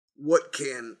What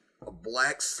can a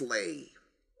black slave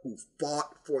who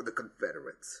fought for the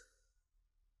Confederates,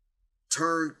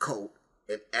 turned coat,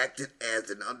 and acted as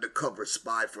an undercover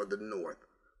spy for the North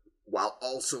while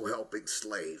also helping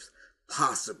slaves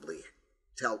possibly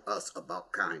tell us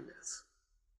about kindness?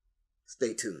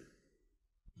 Stay tuned.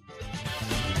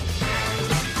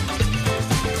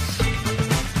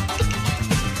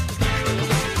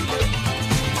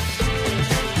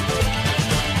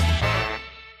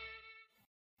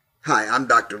 Hi, I'm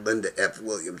Dr. Linda F.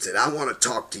 Williams, and I want to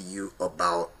talk to you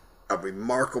about a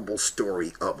remarkable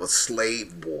story of a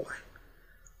slave boy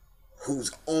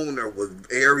whose owner was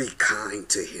very kind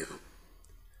to him,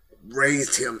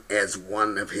 raised him as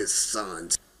one of his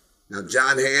sons. Now,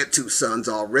 John had two sons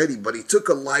already, but he took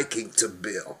a liking to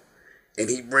Bill, and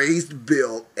he raised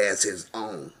Bill as his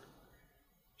own.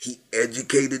 He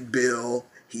educated Bill.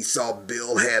 He saw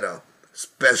Bill had a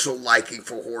special liking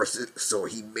for horses, so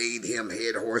he made him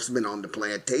head horseman on the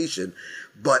plantation.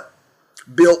 But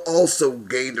Bill also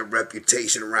gained a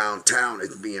reputation around town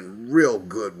as being real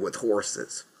good with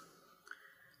horses.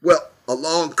 Well,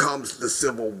 along comes the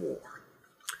Civil War.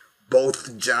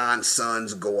 Both John's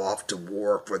sons go off to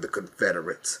war for the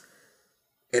Confederates.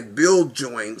 And Bill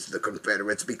joins the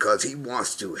Confederates because he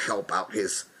wants to help out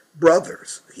his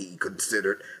brothers. He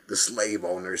considered the slave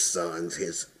owner's sons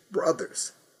his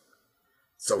brothers.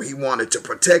 So he wanted to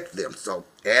protect them. So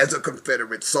as a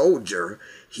Confederate soldier,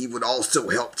 he would also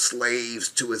help slaves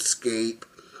to escape.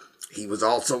 He was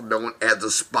also known as a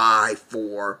spy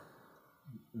for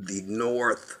the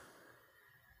North.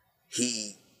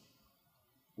 He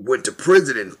went to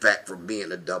prison, in fact, for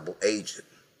being a double agent.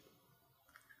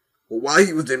 Well, while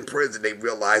he was in prison, they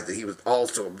realized that he was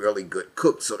also a really good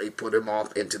cook, so they put him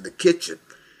off into the kitchen.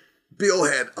 Bill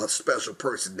had a special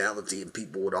personality and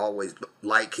people would always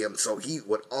like him, so he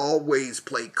would always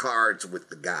play cards with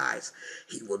the guys.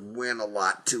 He would win a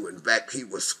lot too. In fact, he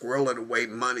was squirreling away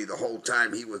money the whole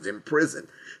time he was in prison,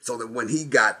 so that when he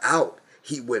got out,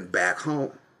 he went back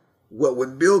home. Well,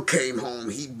 when Bill came home,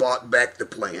 he bought back the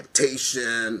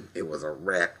plantation. It was a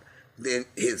wreck. Then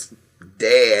his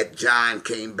dad, John,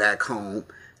 came back home.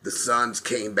 The sons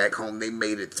came back home. They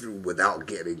made it through without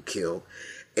getting killed.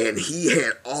 And he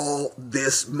had all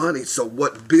this money. So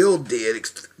what Bill did,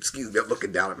 excuse me, I'm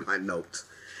looking down at my notes.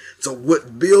 So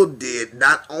what Bill did,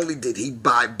 not only did he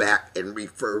buy back and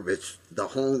refurbish the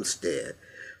homestead,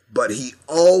 but he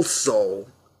also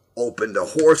opened a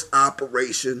horse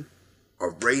operation, a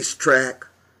racetrack,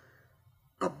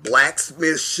 a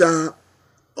blacksmith shop,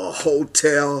 a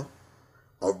hotel,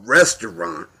 a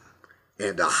restaurant,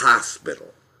 and a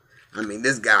hospital. I mean,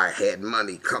 this guy had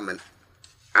money coming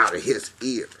out of his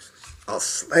ears. A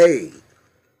slave.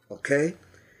 Okay?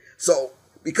 So,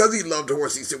 because he loved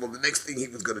horses, he said, well, the next thing he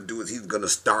was going to do is he was going to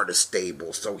start a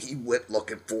stable. So he went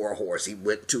looking for a horse. He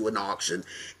went to an auction,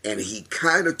 and he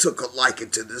kind of took a liking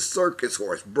to this circus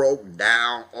horse. Broke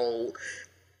down, old.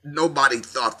 Nobody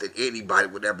thought that anybody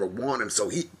would ever want him, so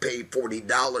he paid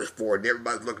 $40 for it. And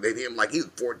everybody's looking at him like he's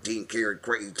 14 karat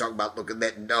crazy. Talking about looking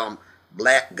at that dumb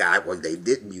black guy. Well, they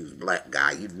didn't use black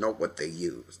guy. You know what they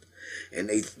used. And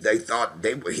they thought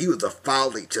he was a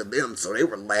folly to them, so they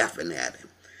were laughing at him.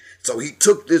 So he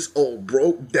took this old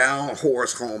broke down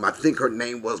horse home. I think her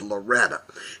name was Loretta.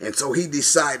 And so he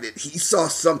decided he saw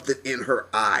something in her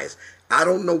eyes. I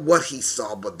don't know what he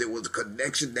saw, but there was a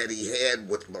connection that he had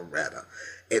with Loretta.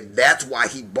 And that's why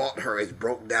he bought her, as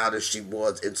broke down as she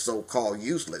was and so-called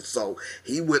useless. So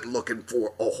he went looking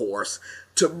for a horse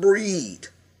to breed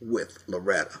with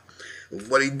Loretta.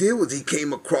 What he did was he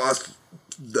came across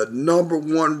the number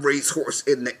one racehorse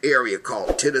in the area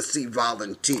called Tennessee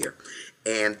Volunteer.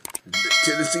 And the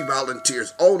Tennessee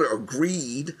Volunteer's owner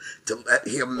agreed to let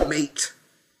him mate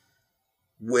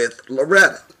with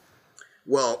Loretta.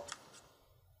 Well,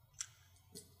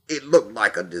 it looked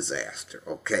like a disaster,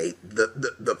 okay?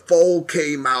 The foal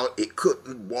came out, it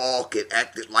couldn't walk, it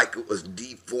acted like it was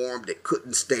deformed, it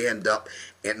couldn't stand up,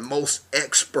 and most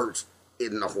experts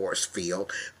in the horse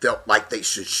field felt like they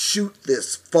should shoot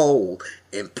this foal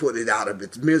and put it out of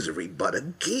its misery. But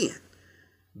again,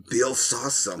 Bill saw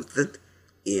something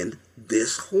in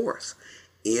this horse,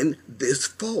 in this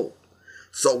foal.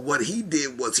 So what he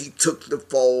did was he took the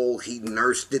foal, he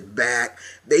nursed it back.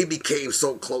 They became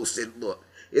so close that, look,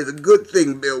 it's a good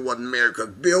thing Bill wasn't married,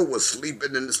 because Bill was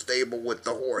sleeping in the stable with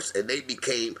the horse, and they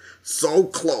became so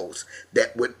close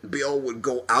that when Bill would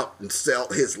go out and sell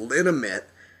his liniment,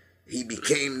 he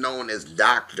became known as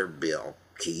Dr. Bill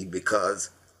Key,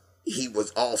 because he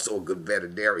was also a good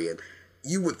veterinarian.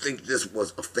 You would think this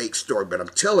was a fake story, but I'm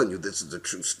telling you, this is a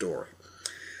true story.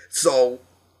 So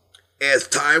as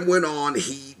time went on,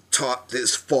 he taught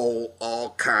this foal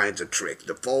all kinds of tricks.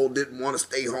 The foal didn't want to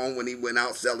stay home when he went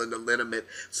out selling the liniment,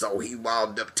 so he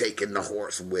wound up taking the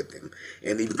horse with him.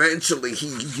 And eventually he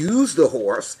used the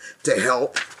horse to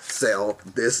help sell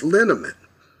this liniment.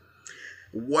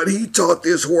 What he taught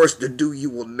this horse to do, you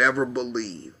will never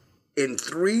believe. In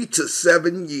 3 to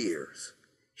 7 years,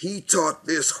 he taught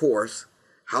this horse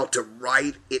how to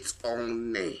write its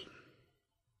own name,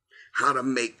 how to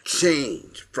make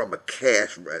change from a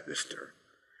cash register,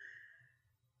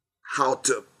 how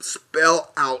to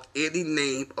spell out any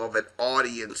name of an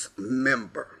audience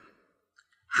member,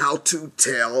 how to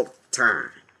tell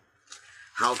time,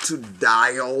 how to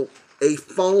dial a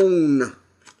phone.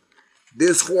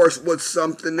 This horse was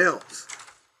something else.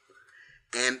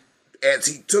 And as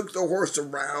he took the horse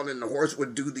around and the horse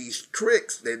would do these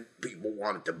tricks, then people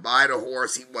wanted to buy the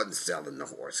horse. He wasn't selling the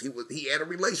horse. He had a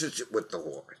relationship with the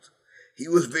horse. He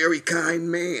was a very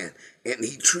kind man, and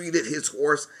he treated his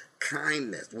horse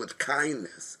with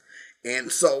kindness.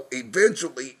 And so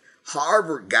eventually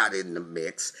Harvard got in the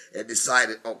mix and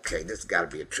decided, okay, this got to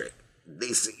be a trick. They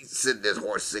send this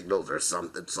horse signals or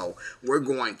something, so we're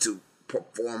going to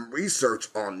perform research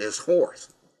on this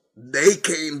horse. They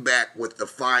came back with the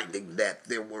finding that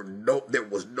there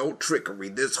was no trickery.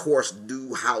 This horse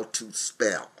knew how to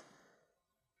spell.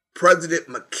 President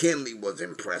McKinley was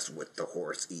impressed with the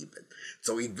horse even.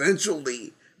 So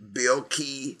eventually, Bill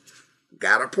Key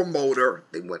got a promoter.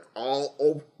 They went all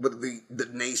over the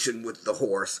nation with the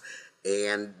horse,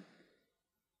 and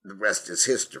the rest is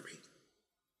history.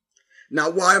 Now,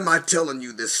 why am I telling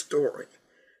you this story?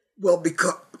 Well,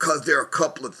 because there are a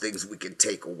couple of things we can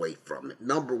take away from it.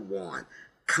 Number one,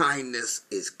 kindness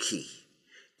is key.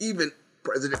 Even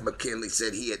President McKinley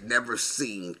said he had never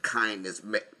seen kindness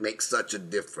make such a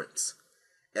difference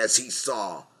as he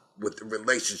saw with the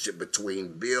relationship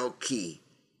between Bill Key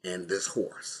and this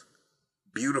horse.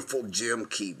 Beautiful Jim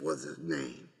Key was his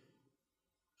name.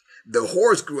 The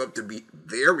horse grew up to be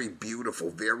very beautiful,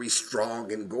 very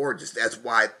strong and gorgeous. That's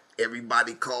why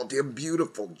everybody called him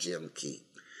Beautiful Jim Key.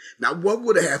 Now, what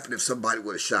would have happened if somebody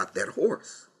would have shot that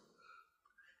horse?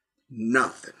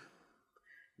 Nothing.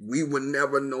 We would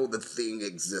never know the thing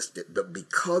existed, but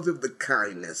because of the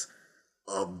kindness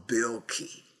of Bill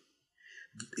Key,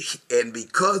 and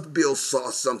because Bill saw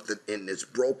something in this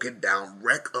broken down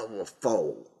wreck of a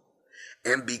foal,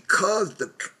 and because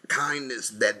the kindness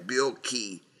that Bill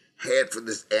Key had for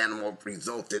this animal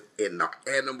resulted in the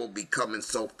animal becoming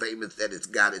so famous that it's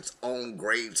got its own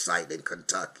gravesite in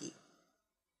Kentucky,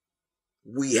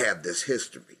 we have this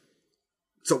history.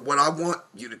 So what I want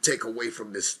you to take away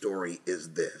from this story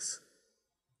is this.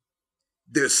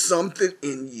 There's something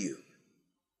in you.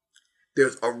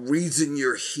 There's a reason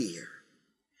you're here.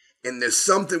 And there's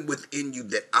something within you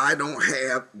that I don't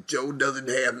have, Joe doesn't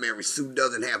have, Mary Sue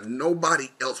doesn't have, nobody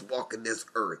else walking this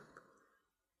earth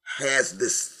has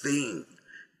this thing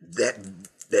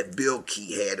that Bill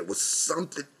Key had. It was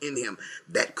something in him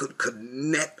that could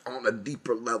connect on a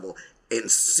deeper level and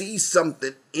see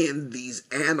something in these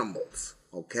animals,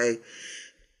 okay?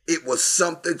 It was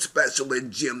something special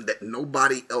in Jim that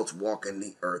nobody else walking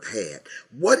the earth had.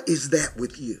 What is that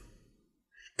with you?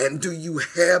 And do you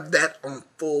have that on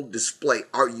full display?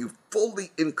 Are you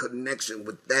fully in connection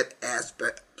with that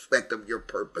aspect of your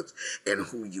purpose and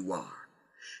who you are?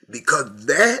 Because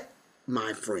that,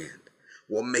 my friend,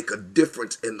 will make a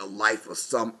difference in the life of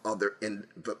some other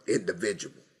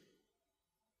individual.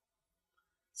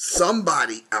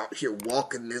 Somebody out here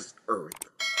walking this earth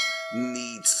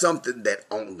needs something that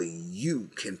only you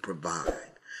can provide.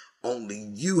 Only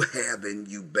you have in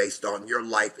you based on your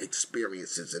life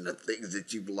experiences and the things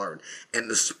that you've learned and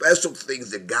the special things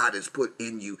that God has put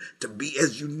in you to be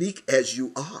as unique as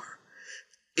you are.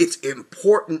 It's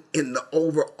important in the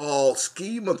overall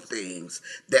scheme of things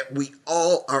that we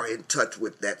all are in touch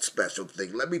with that special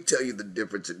thing. Let me tell you the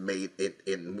difference it made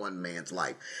in one man's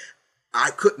life.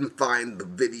 I couldn't find the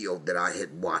video that I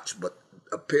had watched, but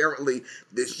apparently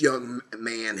this young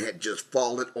man had just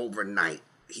fallen overnight.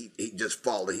 He just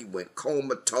fallen. He went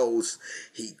comatose.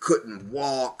 He couldn't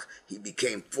walk. He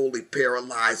became fully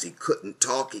paralyzed. He couldn't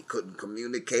talk. He couldn't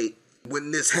communicate.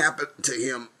 When this happened to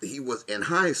him, he was in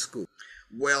high school.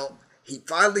 Well, he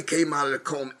finally came out of the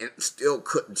coma and still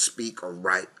couldn't speak or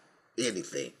write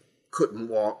anything. Couldn't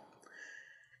walk.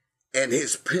 And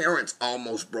his parents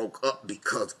almost broke up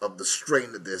because of the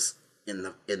strain of this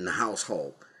in the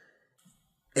household.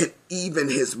 And even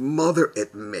his mother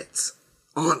admits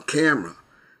on camera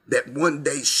that one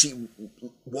day she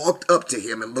walked up to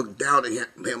him and looked down at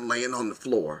him laying on the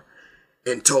floor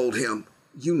and told him,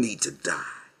 "You need to die."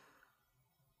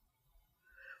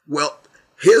 Well,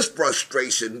 His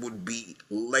frustration would be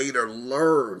later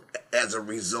learned as a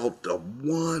result of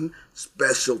one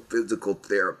special physical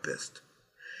therapist.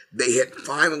 They had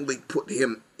finally put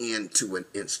him into an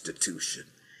institution,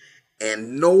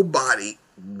 and nobody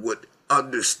would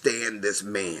understand this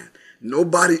man.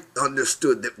 Nobody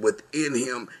understood that within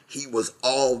him, he was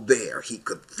all there. He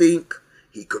could think,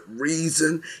 he could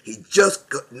reason. He just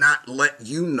could not let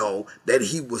you know that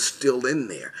he was still in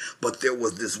there. But there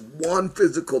was this one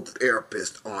physical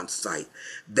therapist on site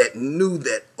that knew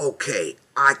that, okay,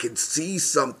 I can see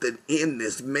something in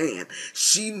this man.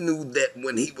 She knew that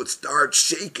when he would start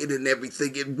shaking and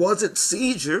everything, it wasn't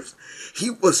seizures. He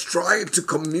was trying to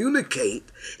communicate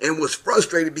and was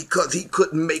frustrated because he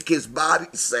couldn't make his body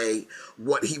say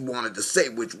what he wanted to say,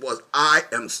 which was, I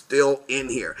am still in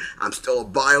here. I'm still a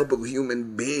viable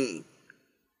human being.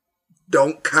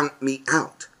 Don't count me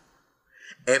out.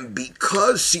 And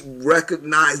because she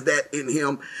recognized that in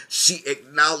him, she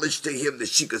acknowledged to him that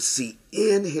she could see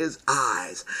in his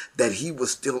eyes that he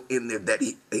was still in there, that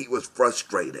he was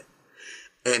frustrated.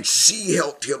 And she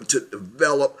helped him to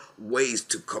develop ways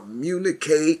to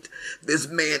communicate. This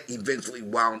man eventually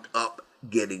wound up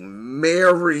getting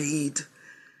married,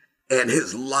 and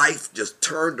his life just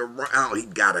turned around. He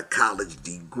got a college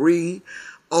degree,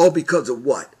 all because of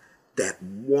what? That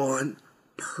one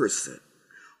person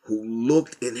who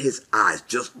looked in his eyes,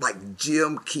 just like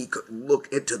Jim Key could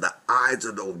look into the eyes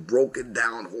of those broken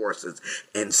down horses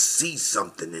and see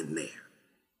something in there.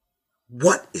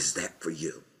 What is that for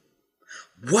you?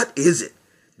 What is it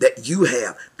that you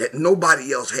have that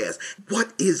nobody else has?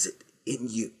 What is it in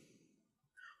you?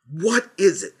 What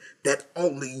is it that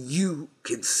only you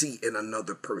can see in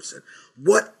another person?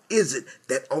 What is it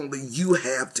that only you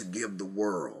have to give the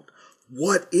world?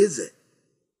 What is it?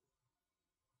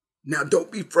 Now,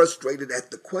 don't be frustrated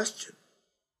at the question.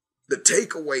 The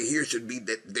takeaway here should be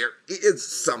that there is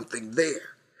something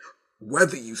there,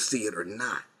 whether you see it or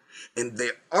not. And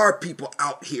there are people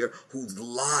out here whose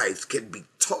lives can be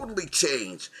totally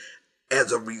changed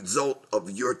as a result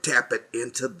of your tapping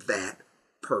into that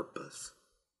purpose.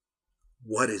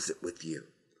 What is it with you?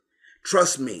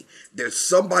 Trust me, there's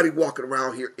somebody walking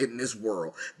around here in this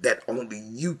world that only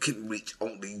you can reach,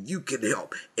 only you can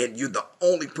help, and you're the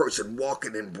only person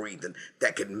walking and breathing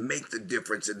that can make the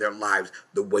difference in their lives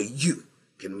the way you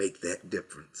can make that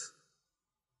difference.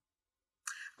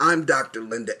 I'm Dr.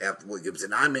 Linda F. Williams,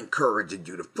 and I'm encouraging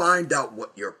you to find out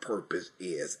what your purpose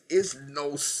is. It's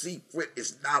no secret.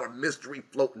 It's not a mystery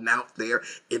floating out there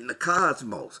in the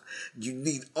cosmos. You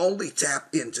need only tap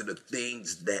into the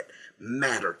things that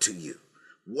matter to you.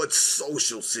 What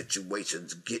social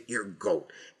situations get your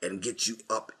goat and get you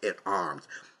up in arms?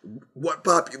 What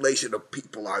population of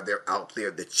people are there out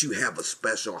there that you have a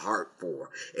special heart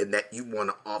for and that you want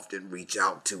to often reach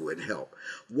out to and help?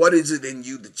 What is it in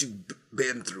you that you've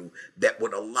been through that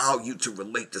would allow you to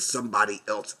relate to somebody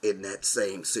else in that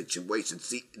same situation?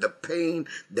 See, the pain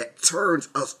that turns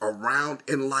us around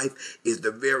in life is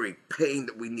the very pain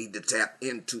that we need to tap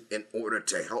into in order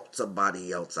to help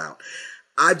somebody else out.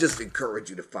 I just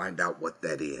encourage you to find out what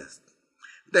that is.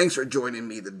 Thanks for joining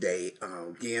me today.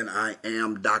 Again, I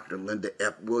am Dr. Linda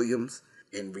F. Williams.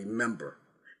 And remember,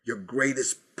 your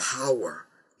greatest power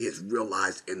is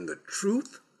realized in the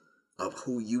truth of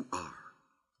who you are.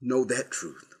 Know that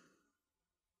truth.